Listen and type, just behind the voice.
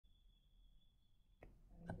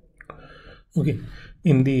Okay,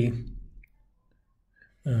 in the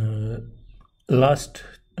last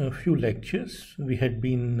few lectures, we had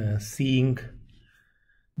been seeing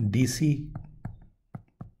DC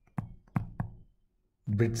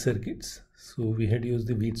bridge circuits. So we had used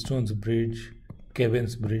the Wheatstone's bridge,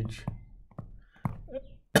 Kevin's bridge,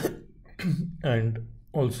 and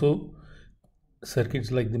also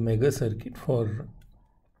circuits like the mega circuit for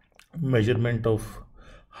measurement of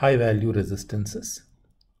high value resistances.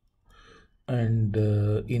 And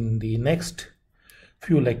in the next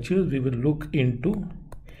few lectures we will look into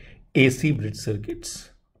AC bridge circuits,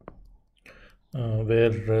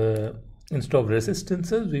 where instead of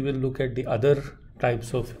resistances we will look at the other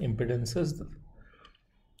types of impedances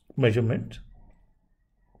measurement.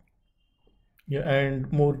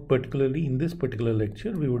 And more particularly in this particular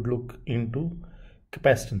lecture we would look into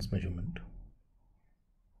capacitance measurement.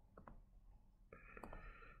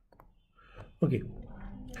 Okay,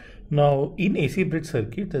 now in AC bridge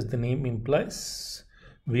circuit, as the name implies,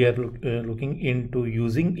 we are looking into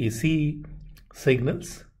using AC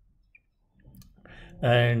signals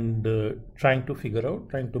and trying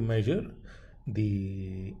to measure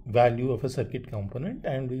the value of a circuit component,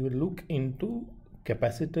 and we will look into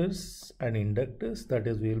capacitors and inductors. That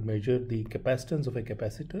is, we will measure the capacitance of a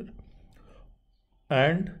capacitor,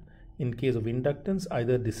 and in case of inductance,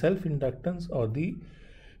 either the self inductance or the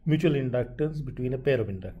mutual inductance between a pair of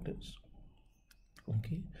inductors.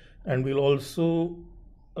 Okay, and we'll also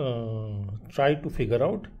try to figure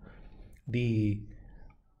out the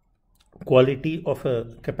quality of a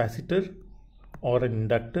capacitor or an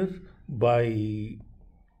inductor by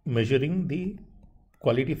measuring the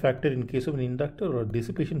quality factor in case of an inductor or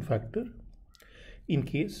dissipation factor in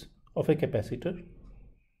case of a capacitor.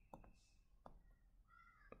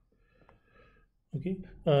 Okay,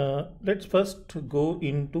 let's first go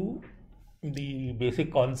into the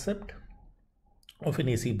basic concept of an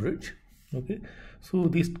AC bridge. Okay, so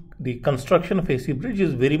the construction of AC bridge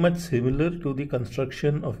is very much similar to the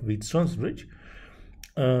construction of Wheatstone's bridge.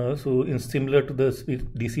 So in similar to the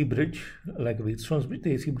DC bridge, like Wheatstone's bridge,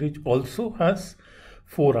 the AC bridge also has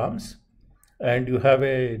 4 arms, and you have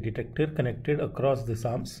a detector connected across these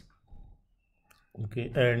arms.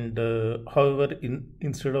 Okay, and however,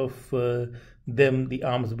 instead of them, the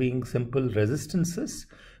arms being simple resistances,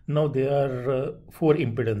 now there are 4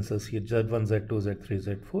 impedances here: Z1, Z2, Z3,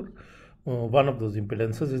 Z4. One of those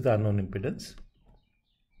impedances is the unknown impedance.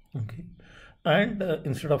 Okay, and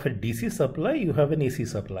instead of a DC supply, you have an AC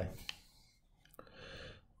supply.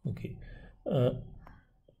 Okay,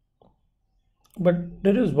 but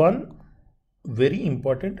there is one very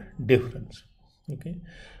important difference. Okay,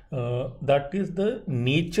 that is the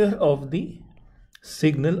nature of the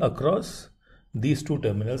signal across these 2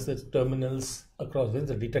 terminals. That's terminals across which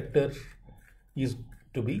the detector is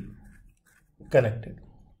to be connected.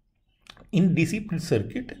 In DC bridge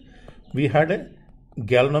circuit, we had a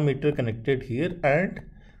galvanometer connected here, and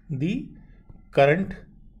the current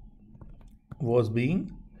was being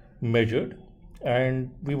measured,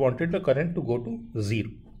 and we wanted the current to go to 0.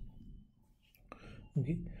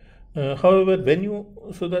 Okay. However, when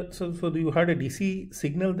you so you had a DC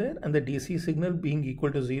signal there, and the DC signal being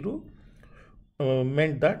equal to 0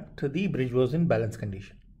 meant that the bridge was in balance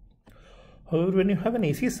condition. However, when you have an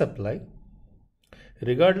AC supply,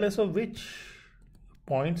 regardless of which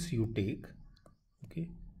points you take, okay,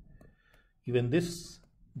 even this,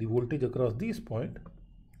 the voltage across these point,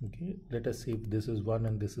 okay, let us say if this is 1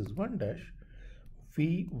 and this is 1 dash,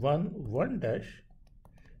 V1 dash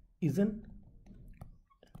is an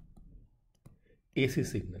AC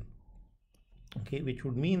signal, okay, which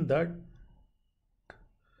would mean that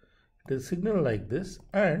it is a signal like this,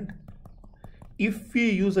 and if we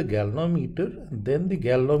use a galvanometer, then the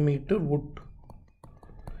galvanometer would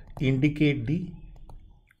indicate the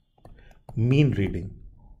mean reading.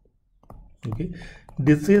 Okay,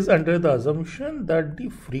 this is under the assumption that the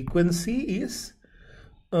frequency is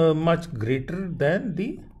much greater than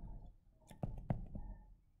the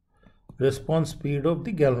response speed of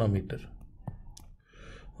the galvanometer.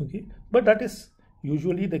 Okay, but that is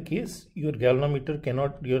usually the case. Your galvanometer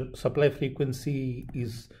cannot, your supply frequency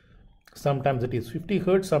is, sometimes it is 50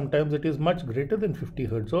 Hertz, sometimes it is much greater than 50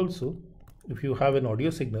 Hertz also, if you have an audio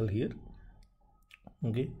signal here.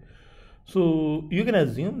 Okay, so you can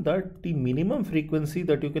assume that the minimum frequency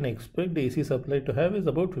that you can expect the AC supply to have is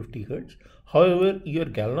about 50 Hertz. However, your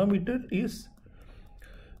galvanometer is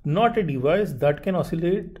not a device that can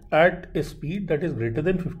oscillate at a speed that is greater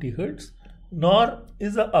than 50 Hertz, nor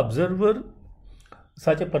is the observer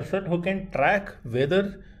such a person who can track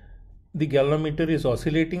whether the galvanometer is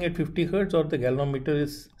oscillating at 50 Hertz or the galvanometer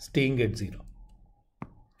is staying at 0.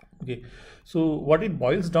 Okay, so what it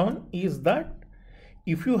boils down is that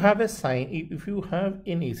if you have if you have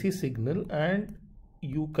an AC signal and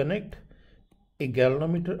you connect a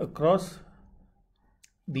galvanometer across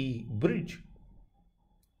the bridge,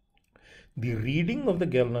 the reading of the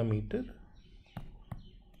galvanometer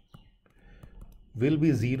will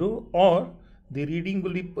be 0, or the reading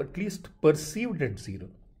will be at least perceived at 0.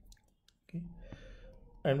 Okay,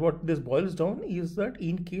 and what this boils down is that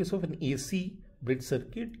in case of an AC bridge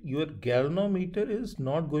circuit, your galvanometer is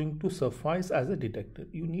not going to suffice as a detector.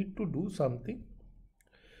 You need to do something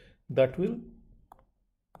that will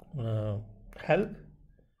help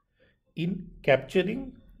in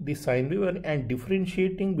capturing the sine wave and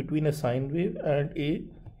differentiating between a sine wave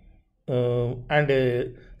and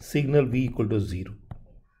a signal V equal to 0.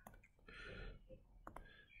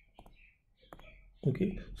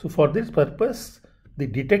 Okay, so for this purpose, the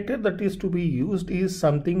detector that is to be used is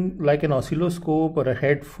something like an oscilloscope or a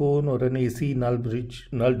headphone or an AC null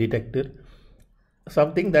detector,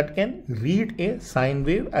 something that can read a sine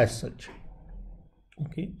wave as such.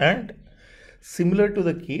 Okay, and similar to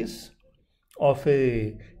the case of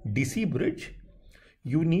a DC bridge,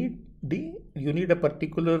 you need a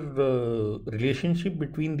particular relationship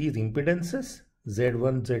between these impedances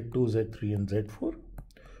Z1, Z2, Z3 and Z4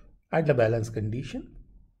 at the balance condition.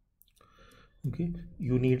 Okay,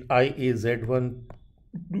 you need IA Z1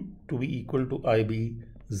 to be equal to IB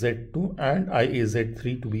Z2 and IA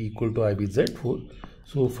Z3 to be equal to IB Z4.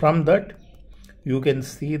 So from that you can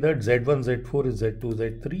see that Z1 Z4 is Z2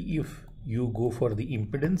 Z3 if you go for the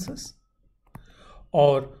impedances,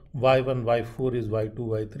 or Y1 Y4 is Y2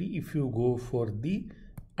 Y3 if you go for the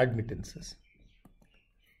admittances.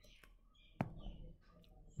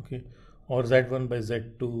 Okay, or Z1 by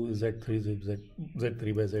Z2 is Z3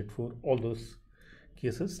 Z3 by Z4. All those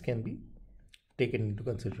cases can be taken into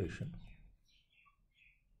consideration.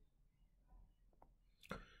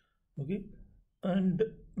 Okay, and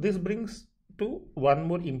this brings to one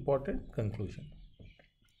more important conclusion.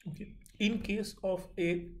 Okay, in case of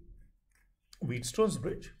a Wheatstone's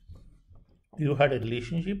bridge, you had a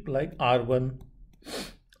relationship like R1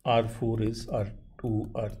 R4 is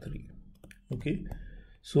R2 R3. Okay,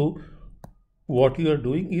 so what you are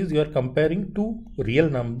doing is you are comparing two real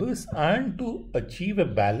numbers, and to achieve a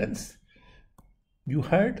balance you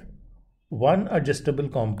had one adjustable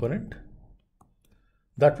component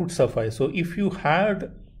that would suffice. So if you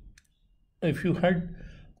had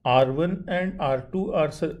R1 and R2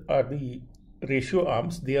 are the ratio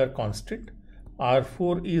arms, they are constant.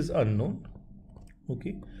 R4 is unknown.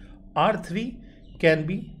 Okay, R3 can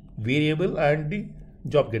be variable and the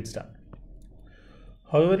job gets done.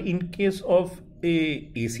 However, in case of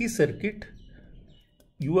a AC circuit,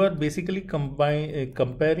 you are basically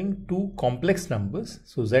comparing two complex numbers.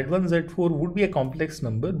 So Z1, Z4 would be a complex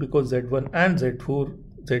number because Z1 and Z4,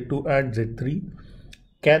 Z2 and Z3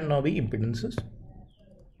 can now be impedances.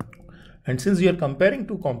 And since you are comparing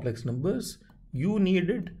two complex numbers, you would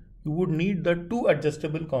need the two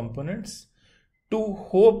adjustable components to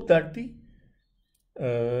hope that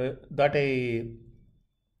a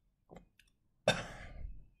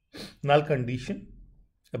null condition,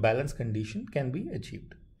 a balance condition can be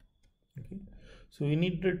achieved. Okay, so we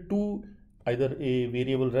need either a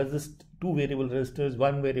variable two variable resistors,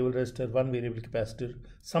 one variable resistor, one variable capacitor.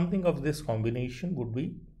 Something of this combination would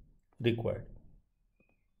be required.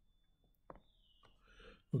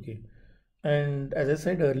 Okay, and as I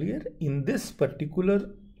said earlier, in this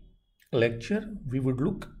particular lecture we would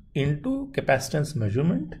look into capacitance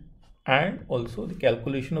measurement and also the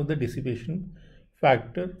calculation of the dissipation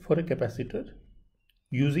factor for a capacitor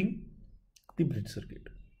using the bridge circuit.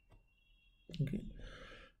 Okay,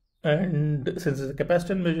 and since it's a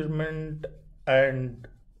capacitance measurement and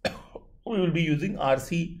we will be using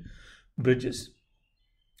RC bridges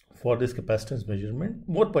for this capacitance measurement,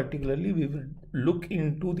 more particularly we will look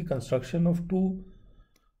into the construction of two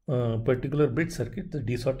particular bridge circuits,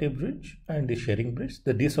 the Sauty Bridge and the Schering Bridge.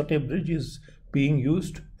 The Sauty Bridge is being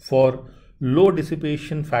used for low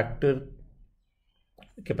dissipation factor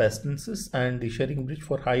capacitances and the Schering Bridge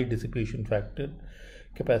for high dissipation factor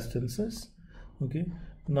capacitances. Okay,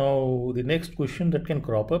 now the next question that can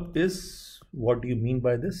crop up is, what do you mean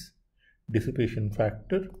by this dissipation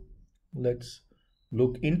factor? Let's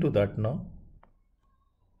look into that now.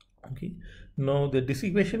 Okay, now the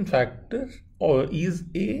dissipation factor is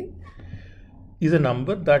a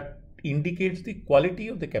number that indicates the quality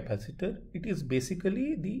of the capacitor. It is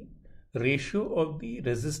basically the ratio of the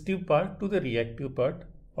resistive part to the reactive part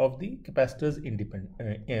of the capacitor's impedance.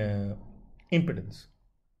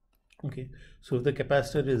 Okay, so if the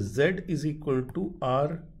capacitor is Z is equal to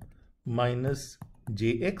R minus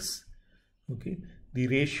Jx. Okay, the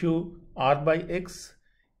ratio R by X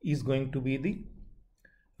is going to be the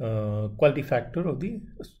quality factor of the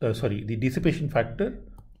the dissipation factor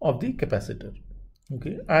of the capacitor.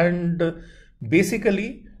 Okay, and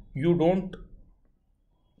basically you don't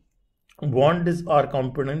want this R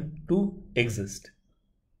component to exist.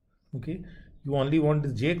 Okay, you only want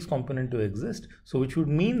this Jx component to exist, so which would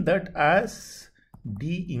mean that as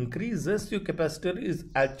D increases, your capacitor is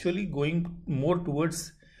actually going more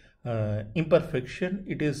towards imperfection.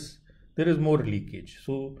 There is more leakage.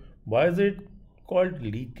 So why is it called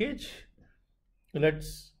leakage?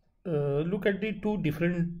 Let's look at the two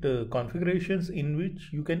different configurations in which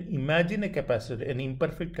you can imagine a capacitor, an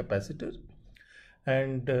imperfect capacitor,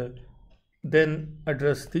 and then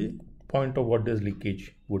address the point of what does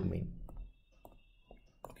leakage would mean.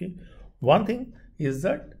 Okay, one thing is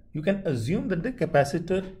that you can assume that the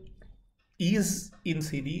capacitor is in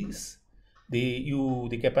series. The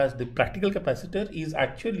practical capacitor is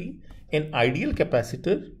actually an ideal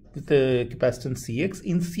capacitor with a capacitance Cx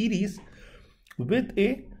in series with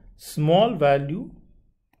a small value.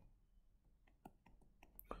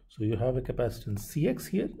 So you have a capacitance Cx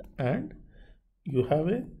here and you have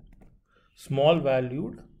a small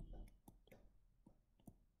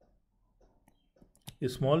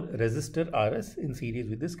resistor Rs in series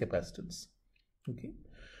with this capacitance. Okay,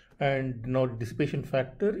 and now dissipation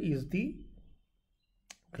factor is the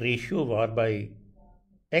ratio of R by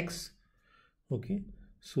X. Okay,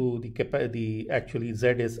 so the actually Z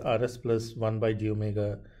is Rs plus 1 by j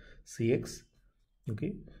omega Cx.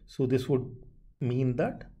 Okay, so this would mean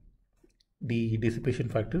that the dissipation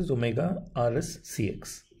factor is omega Rs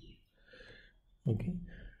Cx. Okay,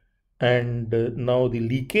 and now the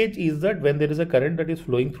leakage is that when there is a current that is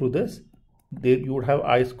flowing through this, there you would have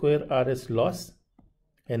I square Rs loss,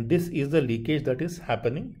 and this is the leakage that is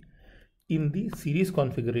happening in the series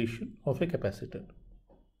configuration of a capacitor.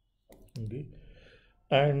 Okay,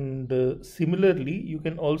 and similarly you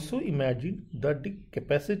can also imagine that the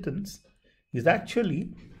capacitance is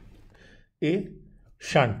actually a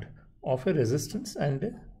shunt of a resistance and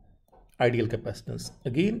a ideal capacitance.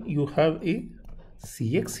 Again you have a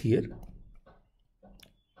Cx here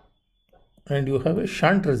and you have a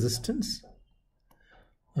shunt resistance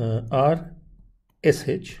RSH.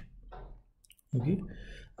 Okay,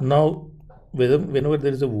 now whenever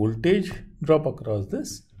there is a voltage drop across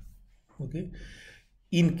this, okay,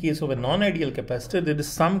 in case of a non-ideal capacitor there is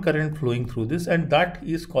some current flowing through this and that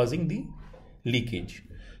is causing the leakage.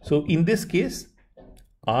 So in this case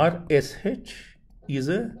RSH is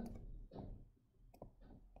a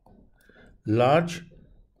large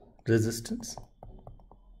resistance,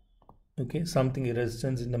 okay, something a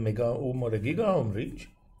resistance in the mega ohm or a giga ohm range,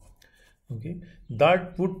 okay,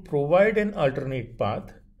 that would provide an alternate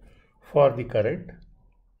path for the current,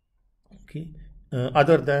 okay,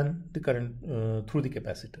 other than the current through the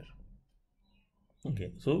capacitor.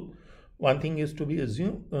 Okay, so one thing is to be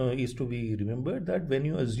remembered that when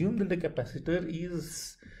you assume that the capacitor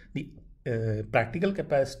is the practical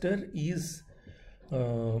capacitor is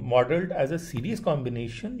modeled as a series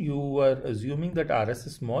combination, you are assuming that Rs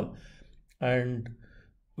is small, and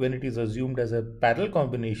when it is assumed as a parallel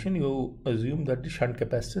combination, you assume that the shunt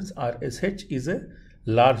capacitance RSH is a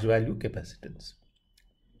large value capacitance.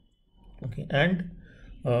 Okay, and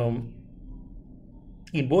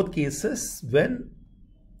in both cases, when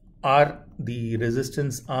the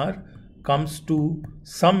resistance R comes to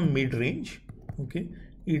some mid-range, okay,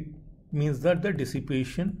 it means that the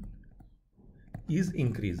dissipation is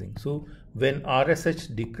increasing. So when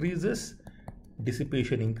RSH decreases,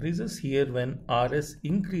 dissipation increases. Here when Rs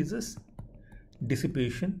increases,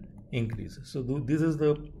 dissipation increases. So this is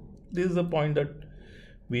the point that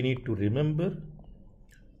we need to remember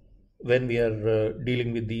when we are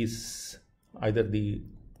dealing with these, either the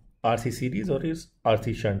RC series or is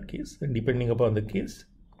RC shunt case, and depending upon the case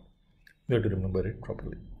we have to remember it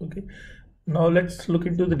properly. Okay, now let's look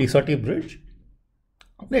into the Sauty bridge.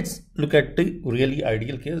 Let's look at the really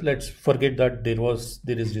ideal case. Let's forget that there is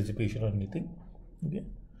dissipation or anything. Okay,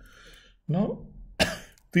 now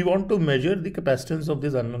we want to measure the capacitance of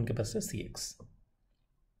this unknown capacitor Cx.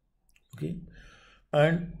 Okay,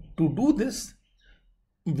 and to do this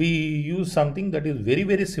we use something that is very,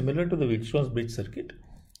 very similar to the Wheatstone's bridge circuit.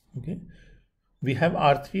 Okay, we have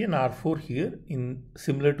R3 and R4 here in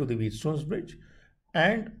similar to the Wheatstone's bridge,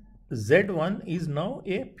 and Z1 is now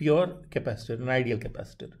a pure capacitor, an ideal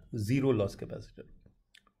capacitor, zero loss capacitor.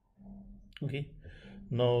 Okay,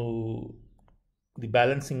 now the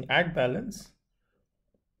balancing at balance,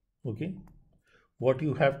 okay, what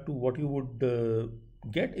you would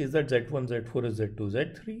get is that Z1, Z4 is Z2,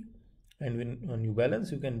 Z3, and when you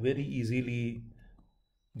balance, you can very easily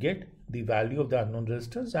get the value of the unknown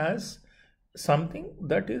resistance as something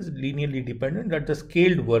that is linearly dependent, that's the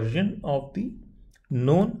scaled version of the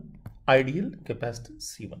known ideal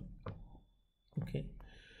capacitance C1. Okay,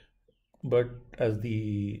 but as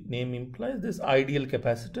the name implies, this ideal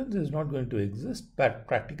capacitance is not going to exist. That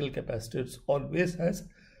practical capacitance always has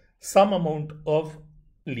some amount of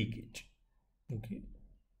leakage. Okay,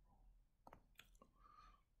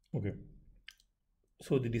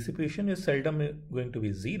 so the dissipation is seldom going to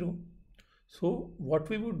be zero. So what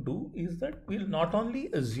we would do is that we'll not only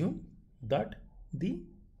assume that the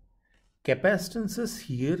capacitances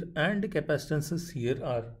here and the capacitances here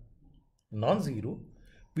are non-zero,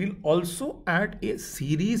 we'll also add a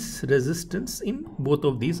series resistance in both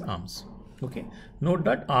of these arms. Okay, note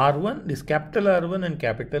that R1, this capital R1 and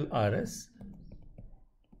capital RS,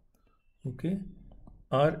 okay,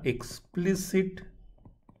 are explicit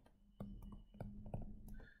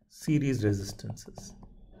series resistances.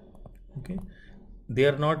 Okay, they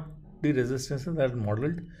are not the resistances that are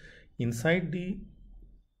modeled inside the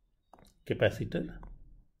capacitor.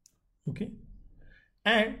 Okay,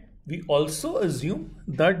 and we also assume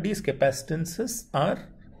that these capacitances are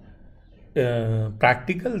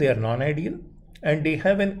practical, they are non-ideal, and they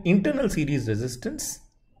have an internal series resistance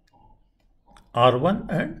R1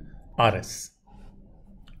 and RS.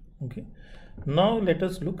 Okay, now let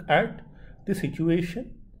us look at the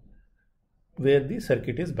situation where the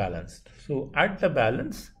circuit is balanced. So at the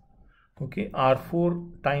balance, okay,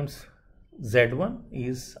 R4 times Z1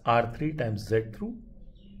 is R3 times Z2,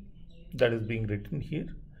 that is being written here,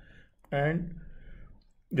 and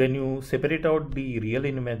when you separate out the real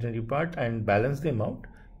and imaginary part and balance them out,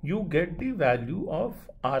 you get the value of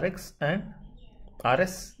Rx and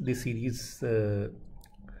RS, the series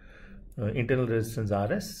internal resistance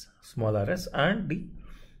RS, small rs, and the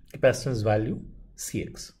capacitance value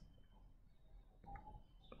Cx.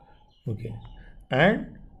 Okay,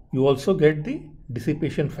 and you also get the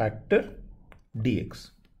dissipation factor dx.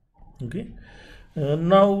 Okay,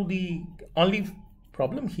 now the only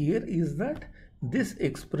problem here is that this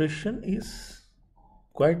expression is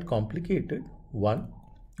quite complicated, one,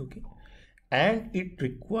 okay, and it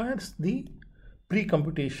requires the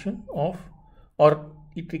pre-computation of, or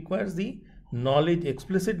it requires the knowledge,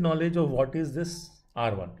 explicit knowledge of what is this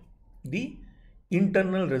R1, the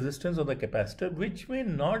internal resistance of the capacitor, which may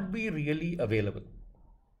not be really available.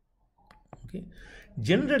 Okay,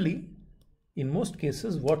 generally in most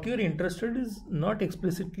cases what you are interested is not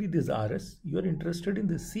explicitly this Rs, you are interested in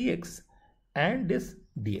the Cx and this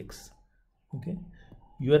dx. Okay,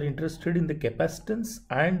 you are interested in the capacitance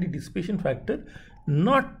and the dissipation factor,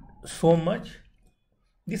 not so much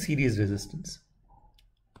the series resistance.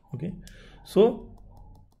 Okay, so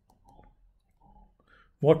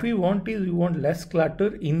what we want is, we want less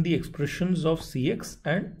clutter in the expressions of Cx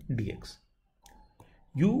and dx.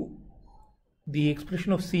 The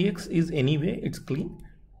expression of Cx is anyway, it's clean.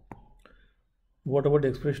 What about the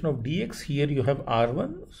expression of dx? Here you have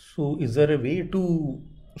R1. So is there a way to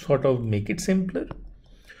sort of make it simpler?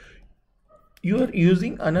 You are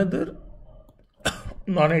using another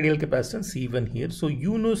non-ideal capacitance C1 here. So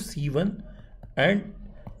you know C1, and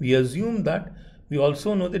we assume that we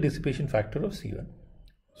also know the dissipation factor of C1.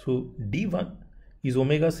 So D1 is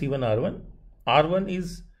omega C1 R1. R1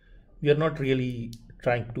 is, we are not really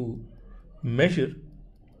trying to measure.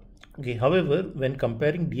 Okay, however, when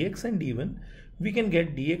comparing dx and d1, we can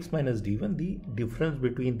get dx minus d1. The difference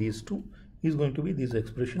between these two is going to be this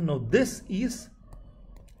expression. Now this is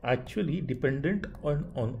actually dependent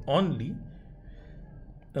on only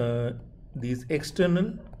these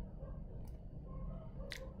external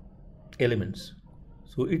elements.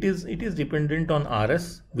 So it is dependent on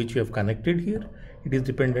Rs, which we have connected here. It is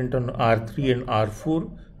dependent on R3 and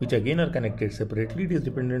R4, which again are connected separately. It is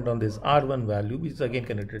dependent on this R1 value, which is again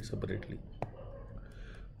connected separately.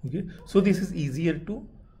 Okay, so this is easier to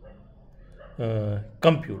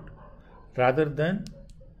compute rather than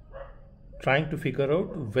trying to figure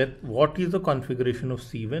out what is the configuration of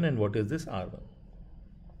C1 and what is this R1.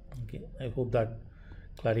 Okay, I hope that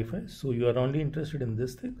clarifies. So you are only interested in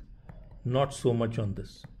this thing, not so much on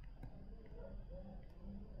this.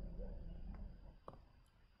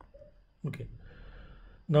 Okay,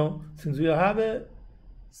 now since we have a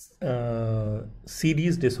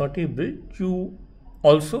series de Sauty bridge, you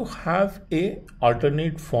also have a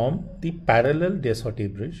alternate form, the parallel de Sauty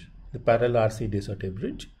bridge, the parallel RC de Sauty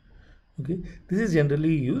bridge. Okay, this is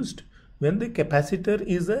generally used when the capacitor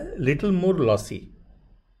is a little more lossy,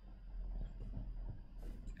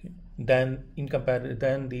 okay, than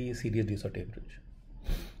the series de Sauty bridge.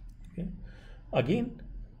 Okay, again,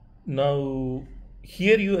 Now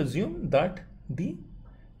here you assume that the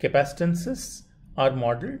capacitances are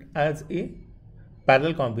modeled as a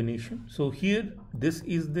parallel combination. So here this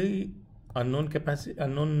is the unknown capacitance,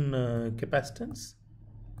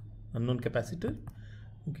 unknown capacitor,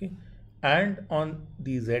 okay, and on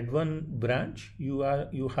the Z1 branch you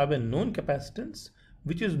have a known capacitance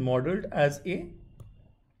which is modeled as a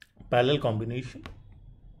parallel combination.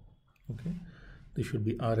 Okay, this should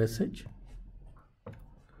be RSH.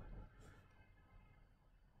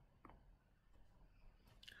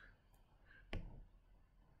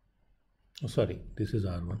 Oh, sorry, this is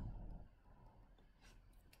R1.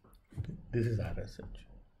 Okay, this is RSH.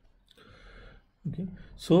 Okay,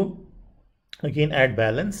 so again add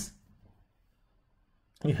balance.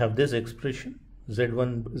 We have this expression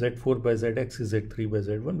Z1 Z4 by Zx is Z3 by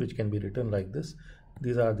Z1, which can be written like this.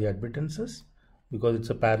 These are the admittances. Because it's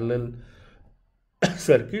a parallel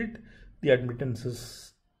circuit, the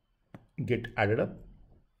admittances get added up.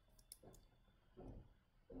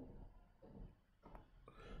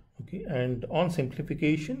 Okay, and on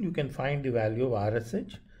simplification you can find the value of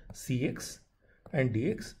RSH, Cx and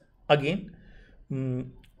Dx. Again,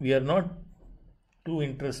 we are not too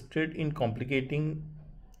interested in complicating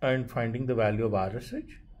and finding the value of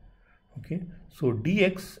RSH. Okay, so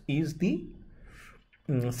Dx is the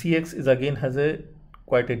Cx is again has a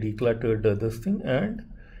quite a decluttered this thing, and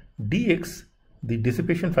Dx, the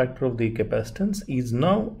dissipation factor of the capacitance, is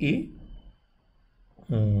now a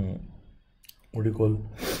what do you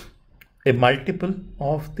call, a multiple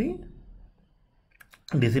of the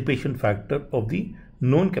dissipation factor of the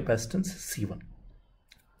known capacitance C1.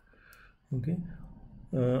 Okay.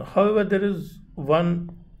 However, there is one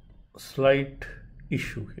slight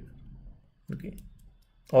issue here. Okay,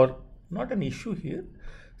 or not an issue here,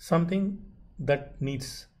 something that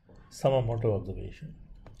needs some amount of observation.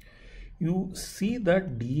 You see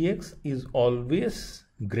that dx is always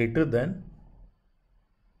greater than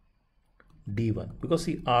d1, because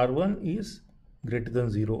see, r1 is greater than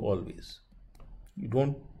 0 always. You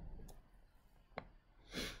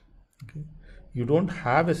don't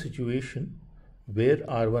have a situation where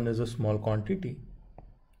r1 is a small quantity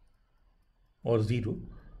or 0.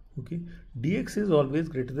 Okay, dx is always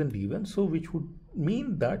greater than d1, so which would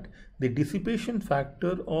mean that the dissipation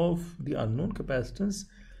factor of the unknown capacitance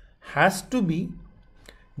has to be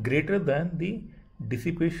greater than the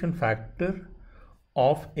dissipation factor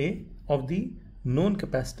of the known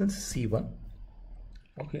capacitance C1.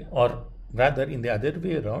 Okay, or rather in the other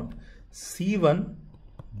way around, C1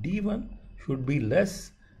 d1 should be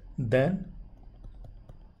less than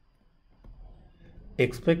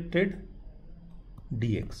expected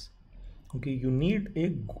dx. Okay, you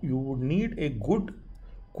would need a good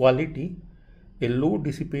quality, a low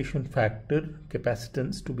dissipation factor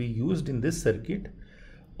capacitance to be used in this circuit,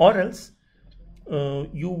 or else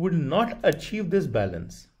you would not achieve this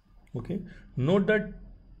balance. Okay, note that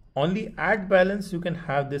only at balance you can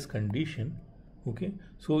have this condition. Okay,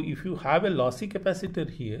 so if you have a lossy capacitor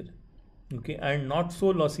here, okay, and not so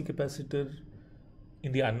lossy capacitor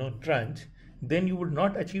in the unknown tranche, then you would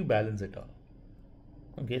not achieve balance at all.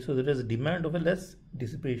 Okay, so there is a demand of a less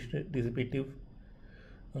dissipative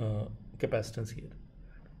capacitance here.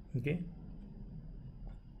 Okay,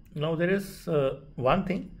 now there is one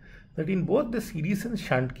thing, that in both the series and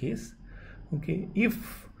shunt case, okay,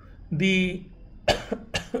 if the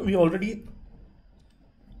we already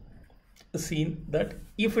seen that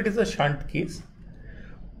if it is a shunt case,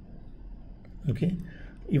 okay,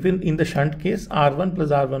 even in the shunt case, R1 plus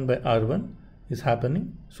R1 by R1 is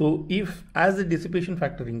happening. So if as the dissipation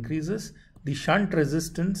factor increases, the shunt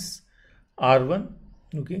resistance R1,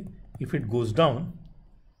 okay, if it goes down,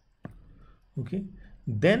 okay,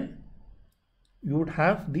 then you would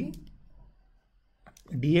have the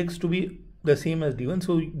dx to be the same as d1,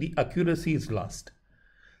 so the accuracy is lost.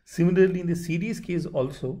 Similarly, in the series case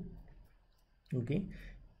also, okay,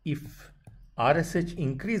 if RSH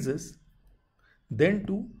increases, then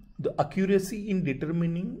too the accuracy in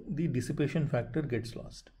determining the dissipation factor gets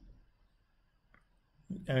lost.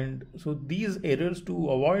 And so these errors, to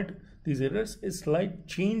avoid these errors, a slight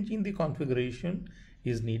change in the configuration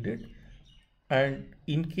is needed. And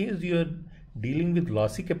in case you are dealing with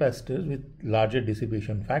lossy capacitors with larger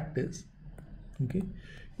dissipation factors, okay,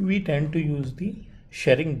 we tend to use the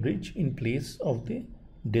Schering bridge in place of the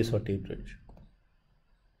Sauty bridge.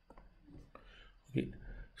 Okay,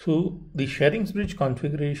 so the Schering bridge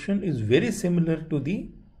configuration is very similar to the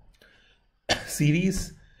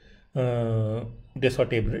series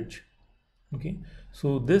Sauty bridge. Okay,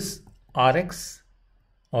 so this Rx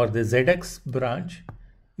or the Zx branch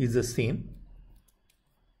is the same.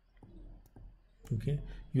 Okay,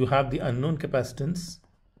 you have the unknown capacitance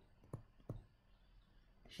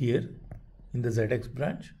here in the ZX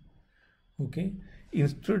branch. Okay,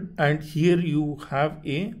 instead, and here you have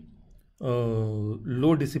a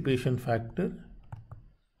low dissipation factor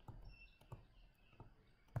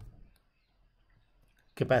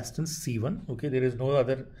capacitance C1. Okay, there is no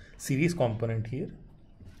other series component here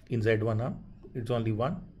in Z1 arm, it's only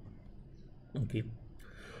one. Okay,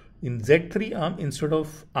 in Z3 arm, instead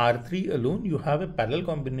of R3 alone, you have a parallel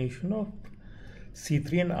combination of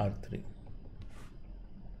C3 and R3.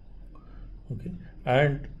 Okay,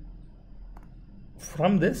 and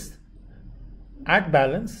from this, at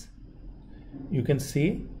balance, you can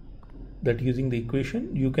say that using the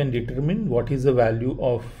equation, you can determine what is the value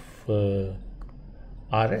of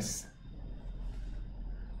RS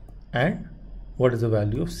and what is the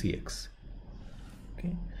value of CX.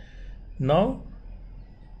 Okay, now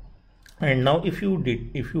if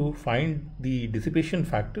you find the dissipation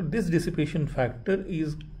factor, this dissipation factor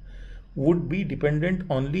would be dependent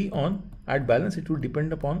only on, at balance it would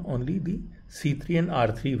depend upon only the C3 and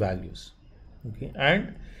R3 values. Okay,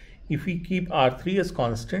 and if we keep R3 as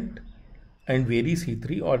constant and vary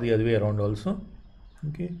C3, or the other way around also,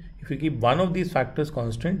 okay, if you keep one of these factors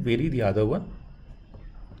constant, vary the other one,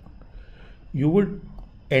 you would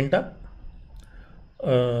end up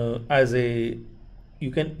as a,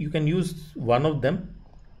 you can use one of them.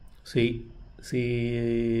 Say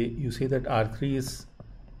you say that R3 is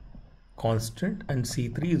constant and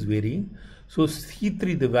C3 is varying. So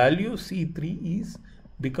C3, the value of C3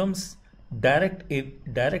 becomes direct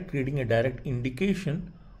reading, a direct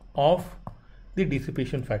indication of the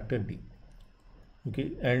dissipation factor D.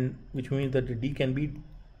 Okay, and which means that the D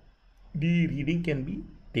reading can be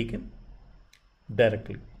taken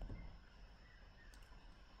directly.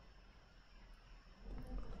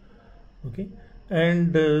 Okay,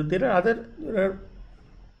 and there are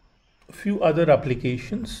few other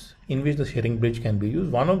applications in which the Schering bridge can be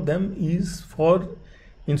used. One of them is for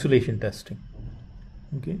insulation testing.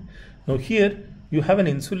 Okay, now here you have an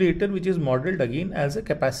insulator which is modeled again as a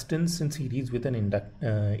capacitance in series with an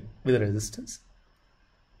with a resistance.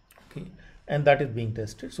 Okay, and that is being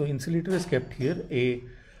tested. So insulator is kept here, a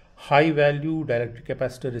high value dielectric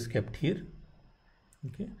capacitor is kept here,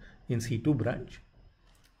 okay, in C2 branch,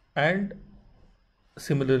 and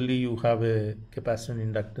similarly you have a capacitance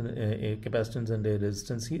and a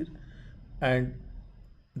resistance here, and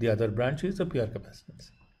the other branch is a pure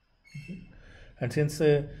capacitance. Okay. And since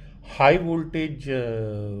a high voltage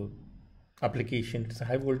application, it's a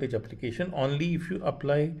high voltage application, only if you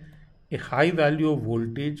apply a high value of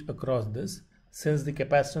voltage across this, since the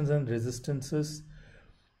capacitance and resistances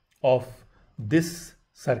of this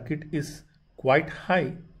circuit is quite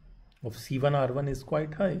high, of C1 R1 is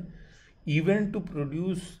quite high, even to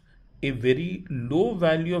produce a very low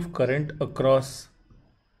value of current across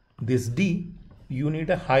this D, you need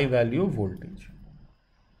a high value of voltage.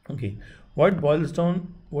 Okay, what it boils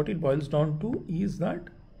down to is that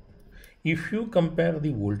if you compare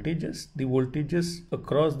the voltages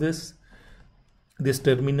across this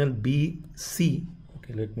terminal BC,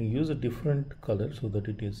 okay, let me use a different color so that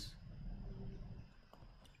it is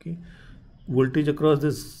okay, voltage across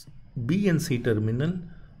this B and C terminal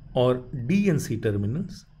or D and C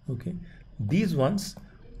terminals, okay, these ones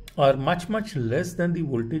are much less than the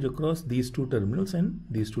voltage across these two terminals and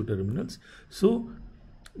these two terminals. So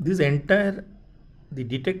this entire, the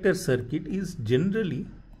detector circuit is generally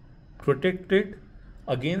protected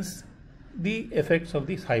against the effects of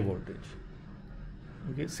this high voltage,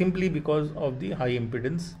 okay, simply because of the high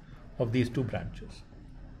impedance of these two branches.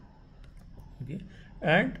 Okay,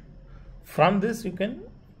 and from this you can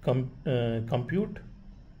compute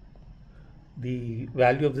the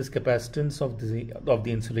value of this capacitance of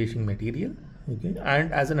the insulation material. Okay,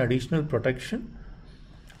 and as an additional protection,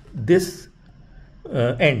 this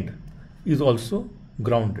end is also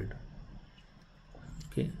grounded.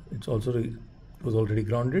 Okay, it was already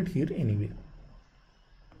grounded here anyway.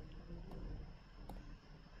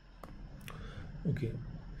 Okay,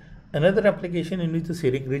 another application in which the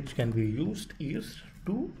Schering bridge can be used is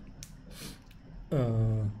to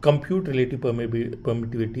compute relative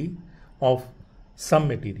permittivity of some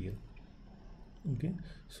material. Okay,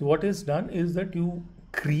 so what is done is that you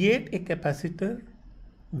create a capacitor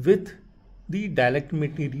with the dielectric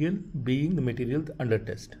material being the material under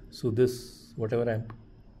test. So this, whatever I am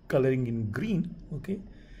coloring in green, okay,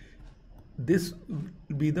 this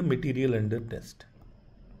will be the material under test.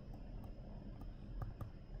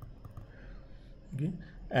 Okay,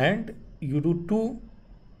 and you do two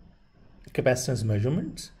capacitance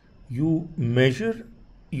measurements. You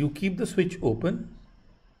keep the switch open,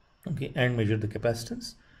 okay, and measure the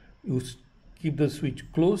capacitance. you keep the switch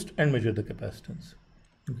closed and measure the capacitance.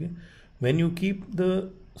 Okay, when you keep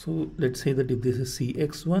the, so let's say that if this is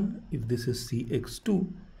Cx1, if this is Cx2,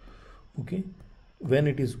 okay, when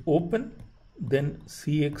it is open, then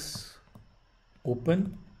Cx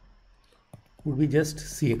open would be just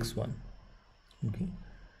Cx1, okay,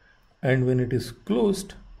 and when it is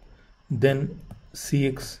closed, then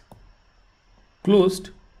Cx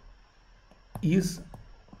closed is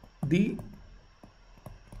the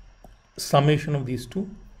summation of these two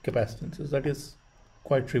capacitances. That is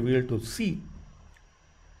quite trivial to see.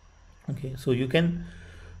 Okay, so you can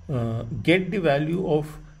get the value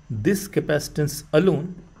of this capacitance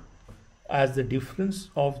alone as the difference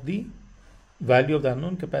of the value of the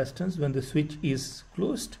unknown capacitance when the switch is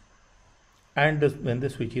closed and when the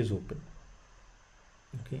switch is open.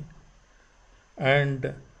 Okay,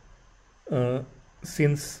 and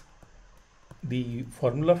since the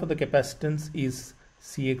formula for the capacitance is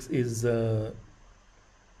Cx is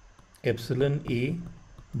epsilon A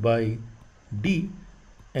by D,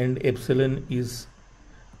 and epsilon is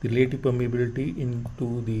the relative permeability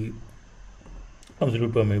into the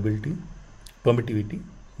absolute permittivity,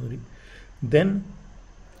 sorry. Then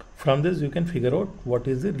from this you can figure out what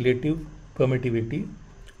is the relative permittivity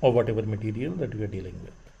of whatever material that we are dealing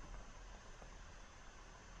with.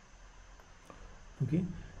 Okay,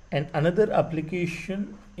 and another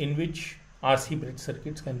application in which RC bridge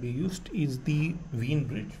circuits can be used is the Wien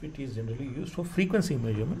Bridge, which is generally used for frequency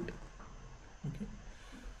measurement. Okay,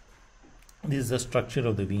 this is the structure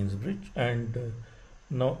of the Wien Bridge, and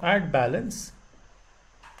now at balance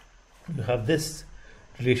you have this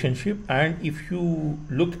relationship, and if you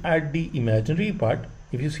look at the imaginary part,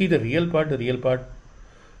 if you see the real part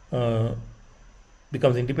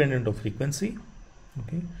becomes independent of frequency.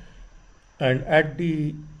 Okay, and at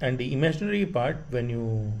the imaginary part, when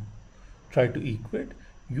you try to equate,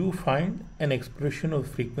 you find an expression of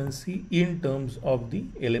frequency in terms of the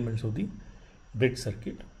elements of the bridge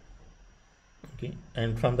circuit. Okay,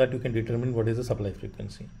 and from that you can determine what is the supply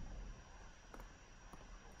frequency.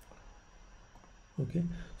 Okay,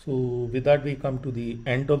 so with that we come to the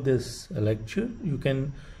end of this lecture. You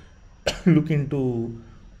can look into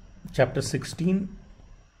chapter 16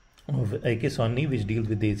 of A.K. Sawhney, which deals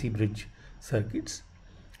with the AC bridge circuits,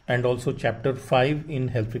 and also chapter 5 in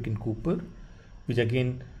Helfrich and Cooper, which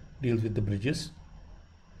again deals with the bridges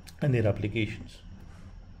and their applications.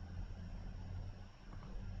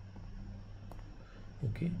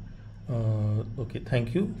 Okay, okay,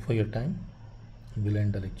 thank you for your time. We'll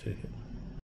end the lecture here.